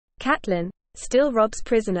Catelyn, still Robb's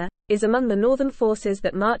prisoner, is among the northern forces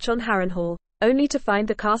that march on Harrenhal, only to find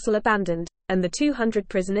the castle abandoned, and the 200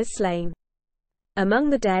 prisoners slain.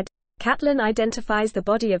 Among the dead, Catelyn identifies the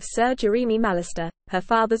body of Sir Jeremy Mallister, her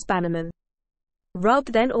father's bannerman. Robb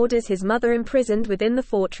then orders his mother imprisoned within the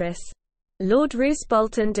fortress. Lord Roose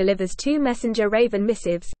Bolton delivers 2 messenger raven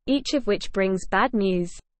missives, each of which brings bad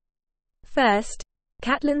news. First,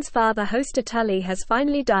 Catelyn's father Hoster Tully has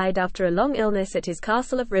finally died after a long illness at his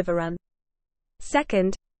castle of Riverrun.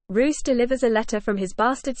 Second, Roose delivers a letter from his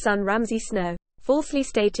bastard son Ramsay Snow, falsely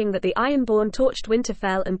stating that the Ironborn torched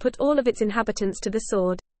Winterfell and put all of its inhabitants to the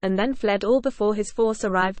sword, and then fled all before his force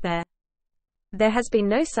arrived there. There has been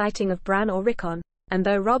no sighting of Bran or Rickon, and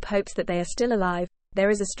though Robb hopes that they are still alive, there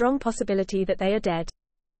is a strong possibility that they are dead.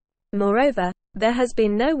 Moreover, there has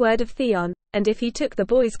been no word of Theon, and if he took the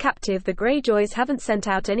boys captive, the Greyjoys haven't sent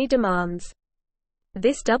out any demands.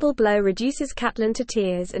 This double blow reduces Catelyn to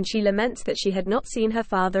tears, and she laments that she had not seen her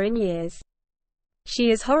father in years.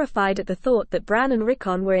 She is horrified at the thought that Bran and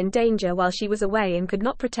Rickon were in danger while she was away and could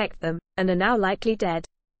not protect them, and are now likely dead.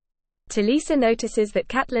 Talisa notices that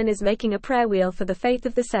Catelyn is making a prayer wheel for the faith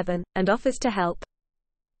of the Seven, and offers to help.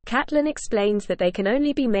 Catelyn explains that they can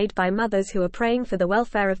only be made by mothers who are praying for the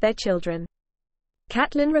welfare of their children.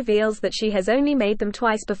 Catelyn reveals that she has only made them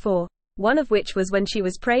twice before, one of which was when she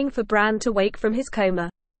was praying for Bran to wake from his coma.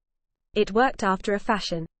 It worked after a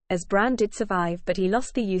fashion, as Bran did survive, but he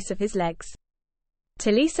lost the use of his legs.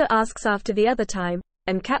 Talisa asks after the other time,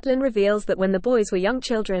 and Catelyn reveals that when the boys were young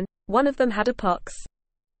children, one of them had a pox.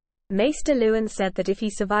 Maester Luwin said that if he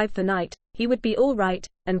survived the night, he would be all right,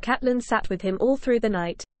 and Catelyn sat with him all through the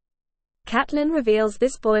night. Catelyn reveals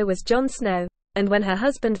this boy was Jon Snow, and when her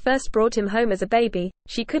husband first brought him home as a baby,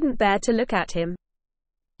 she couldn't bear to look at him.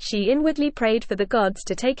 She inwardly prayed for the gods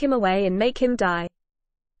to take him away and make him die.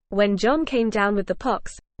 When Jon came down with the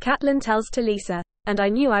pox, Catelyn tells Talisa, "And I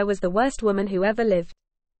knew I was the worst woman who ever lived.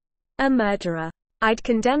 A murderer. I'd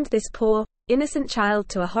condemned this poor, innocent child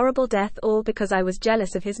to a horrible death, all because I was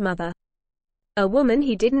jealous of his mother. A woman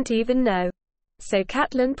he didn't even know." So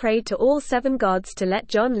Catelyn prayed to all 7 gods to let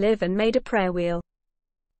Jon live and made a prayer wheel.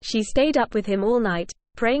 She stayed up with him all night,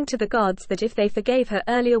 praying to the gods that if they forgave her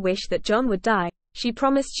earlier wish that Jon would die, she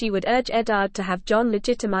promised she would urge Eddard to have Jon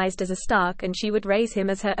legitimized as a Stark and she would raise him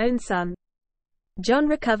as her own son. Jon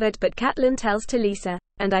recovered, but Catelyn tells Talisa,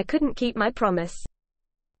 "And I couldn't keep my promise.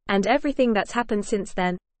 And everything that's happened since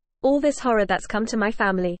then, all this horror that's come to my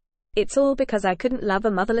family, it's all because I couldn't love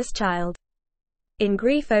a motherless child." In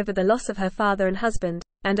grief over the loss of her father and husband,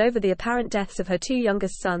 and over the apparent deaths of her 2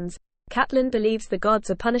 youngest sons, Catelyn believes the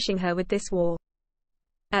gods are punishing her with this war.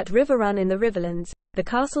 At Riverrun in the Riverlands, the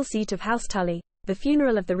castle seat of House Tully, the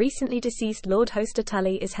funeral of the recently deceased Lord Hoster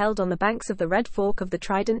Tully is held on the banks of the Red Fork of the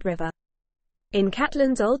Trident River. In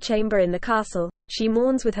Catelyn's old chamber in the castle, she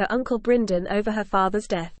mourns with her uncle Brynden over her father's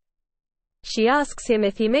death. She asks him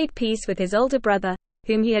if he made peace with his older brother,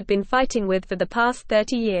 whom he had been fighting with for the past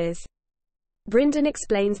 30 years. Brynden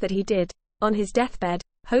explains that he did. On his deathbed,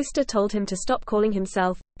 Hoster told him to stop calling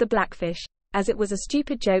himself the Blackfish, as it was a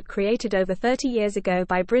stupid joke created over 30 years ago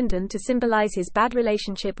by Brynden to symbolize his bad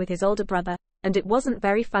relationship with his older brother, and it wasn't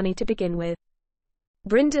very funny to begin with.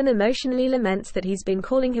 Brynden emotionally laments that he's been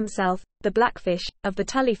calling himself the Blackfish of the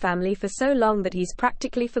Tully family for so long that he's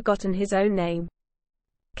practically forgotten his own name.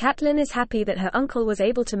 Catelyn is happy that her uncle was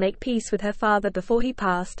able to make peace with her father before he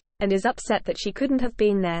passed, and is upset that she couldn't have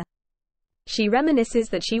been there. She reminisces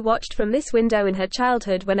that she watched from this window in her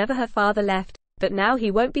childhood whenever her father left, but now he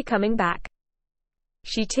won't be coming back.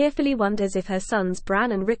 She tearfully wonders if her sons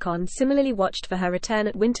Bran and Rickon similarly watched for her return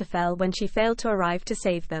at Winterfell when she failed to arrive to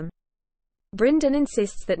save them. Brynden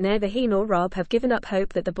insists that neither he nor Robb have given up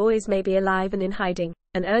hope that the boys may be alive and in hiding,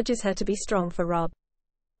 and urges her to be strong for Robb.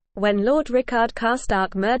 When Lord Rickard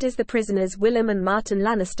Karstark murders the prisoners Willem and Martin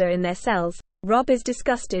Lannister in their cells, Robb is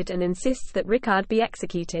disgusted and insists that Rickard be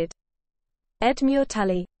executed. Edmure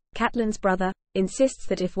Tully, Catelyn's brother, insists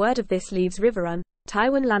that if word of this leaves Riverrun,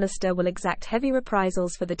 Tywin Lannister will exact heavy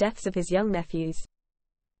reprisals for the deaths of his young nephews.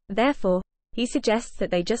 Therefore, he suggests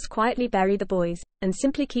that they just quietly bury the boys, and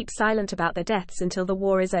simply keep silent about their deaths until the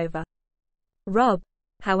war is over. Robb,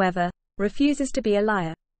 however, refuses to be a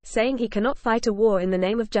liar, saying he cannot fight a war in the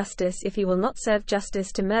name of justice if he will not serve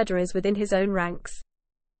justice to murderers within his own ranks.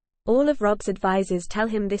 All of Robb's advisors tell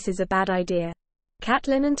him this is a bad idea.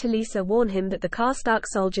 Catelyn and Talisa warn him that the Karstark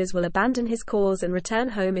soldiers will abandon his cause and return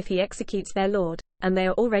home if he executes their lord, and they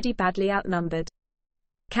are already badly outnumbered.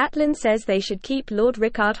 Catelyn says they should keep Lord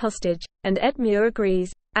Rickard hostage, and Edmure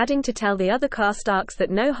agrees, adding to tell the other Karstarks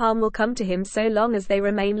that no harm will come to him so long as they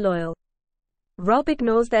remain loyal. Robb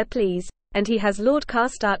ignores their pleas, and he has Lord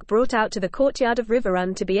Karstark brought out to the courtyard of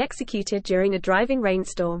Riverrun to be executed during a driving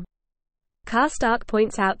rainstorm. Karstark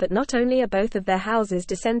points out that not only are both of their houses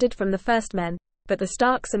descended from the first men, but the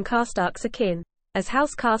Starks and Karstarks are kin, as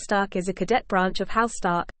House Karstark is a cadet branch of House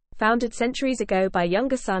Stark, founded centuries ago by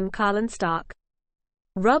younger son Carlin Stark.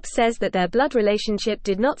 Robb says that their blood relationship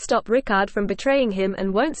did not stop Rickard from betraying him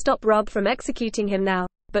and won't stop Robb from executing him now,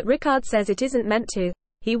 but Rickard says it isn't meant to.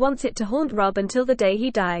 He wants it to haunt Robb until the day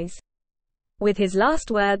he dies. With his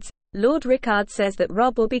last words, Lord Rickard says that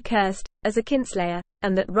Robb will be cursed, as a kinslayer,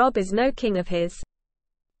 and that Robb is no king of his.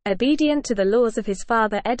 Obedient to the laws of his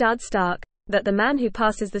father Eddard Stark, that the man who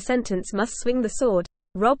passes the sentence must swing the sword,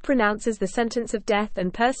 Robb pronounces the sentence of death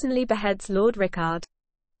and personally beheads Lord Rickard.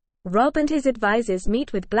 Robb and his advisors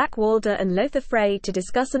meet with Black Walder and Lothar Frey to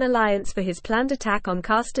discuss an alliance for his planned attack on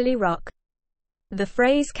Casterly Rock. The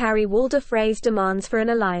Freys carry Walder Frey's demands for an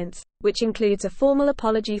alliance, which includes a formal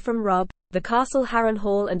apology from Robb, the castle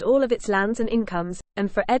Harrenhal and all of its lands and incomes,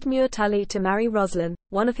 and for Edmure Tully to marry Roslyn,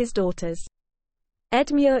 one of his daughters.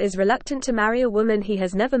 Edmure is reluctant to marry a woman he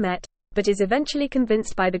has never met, but is eventually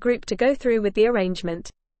convinced by the group to go through with the arrangement.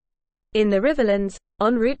 In the Riverlands,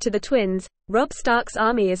 en route to the Twins, Robb Stark's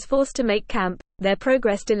army is forced to make camp, their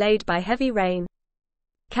progress delayed by heavy rain.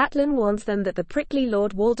 Catelyn warns them that the prickly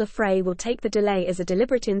Lord Walder Frey will take the delay as a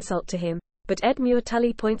deliberate insult to him, but Edmure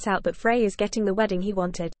Tully points out that Frey is getting the wedding he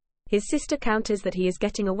wanted. His sister counters that he is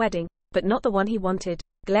getting a wedding, but not the one he wanted,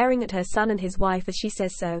 glaring at her son and his wife as she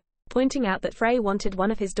says so, pointing out that Frey wanted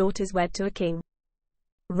one of his daughters wed to a king.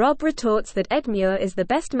 Robb retorts that Edmure is the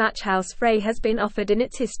best match House Frey has been offered in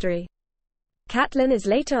its history. Catelyn is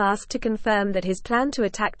later asked to confirm that his plan to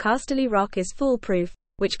attack Casterly Rock is foolproof,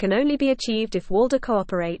 which can only be achieved if Walder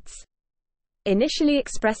cooperates. Initially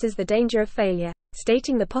expresses the danger of failure,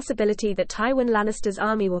 stating the possibility that Tywin Lannister's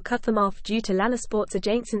army will cut them off due to Lannisport's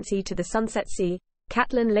adjacency to the Sunset Sea.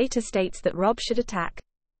 Catelyn later states that Robb should attack.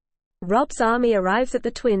 Robb's army arrives at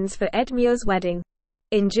the Twins for Edmure's wedding.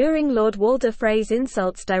 Enduring Lord Walder Frey's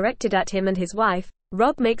insults directed at him and his wife,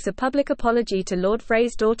 Robb makes a public apology to Lord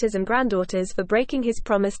Frey's daughters and granddaughters for breaking his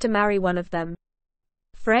promise to marry one of them.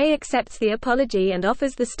 Frey accepts the apology and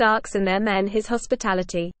offers the Starks and their men his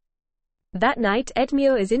hospitality. That night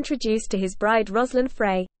Edmure is introduced to his bride Roslyn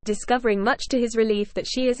Frey, discovering much to his relief that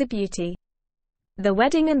she is a beauty. The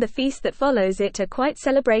wedding and the feast that follows it are quite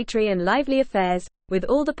celebratory and lively affairs, with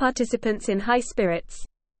all the participants in high spirits.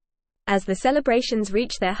 As the celebrations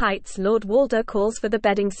reach their heights, Lord Walder calls for the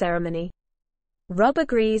bedding ceremony. Robb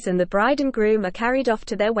agrees and the bride and groom are carried off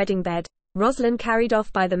to their wedding bed, Roslyn carried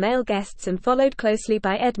off by the male guests and followed closely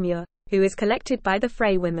by Edmure, who is collected by the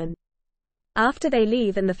Frey women. After they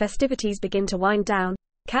leave and the festivities begin to wind down,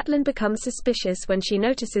 Catelyn becomes suspicious when she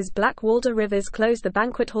notices Black Walder Rivers close the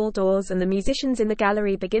banquet hall doors and the musicians in the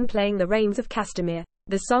gallery begin playing The Rains of Castamere,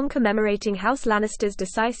 the song commemorating House Lannister's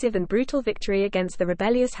decisive and brutal victory against the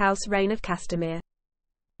rebellious House Reign of Castamere.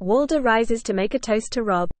 Walder rises to make a toast to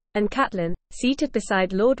Robb, and Catelyn, seated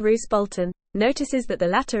beside Lord Roose Bolton, notices that the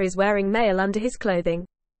latter is wearing mail under his clothing.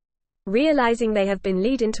 Realizing they have been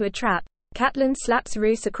led into a trap, Catelyn slaps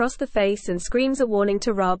Roose across the face and screams a warning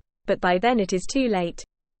to Robb, but by then it is too late.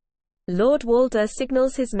 Lord Walder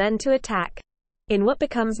signals his men to attack. In what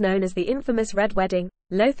becomes known as the infamous Red Wedding,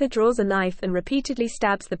 Lothar draws a knife and repeatedly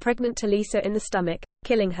stabs the pregnant Talisa in the stomach,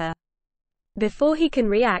 killing her. Before he can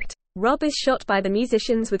react, Robb is shot by the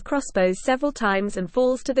musicians with crossbows several times and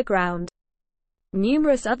falls to the ground.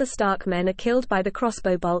 Numerous other Stark men are killed by the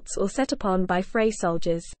crossbow bolts or set upon by Frey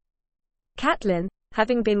soldiers. Catelyn,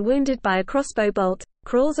 having been wounded by a crossbow bolt,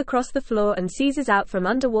 crawls across the floor and seizes out from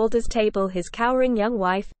under Walder's table his cowering young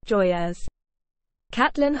wife, Joyeuse.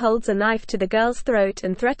 Catelyn holds a knife to the girl's throat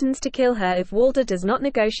and threatens to kill her if Walder does not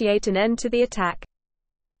negotiate an end to the attack.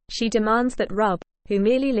 She demands that Robb, who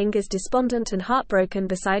merely lingers despondent and heartbroken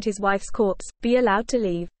beside his wife's corpse, be allowed to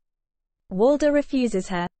leave. Walder refuses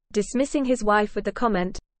her, dismissing his wife with the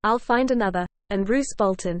comment, "I'll find another," and Roose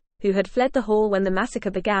Bolton, who had fled the hall when the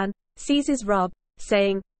massacre began, seizes Robb,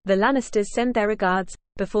 saying, "The Lannisters send their regards,"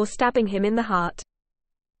 before stabbing him in the heart.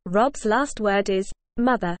 Robb's last word is,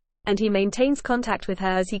 "Mother," and he maintains contact with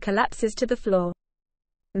her as he collapses to the floor.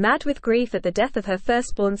 Mad with grief at the death of her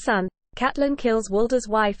firstborn son, Catelyn kills Walder's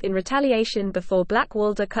wife in retaliation before Black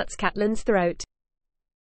Walder cuts Catelyn's throat.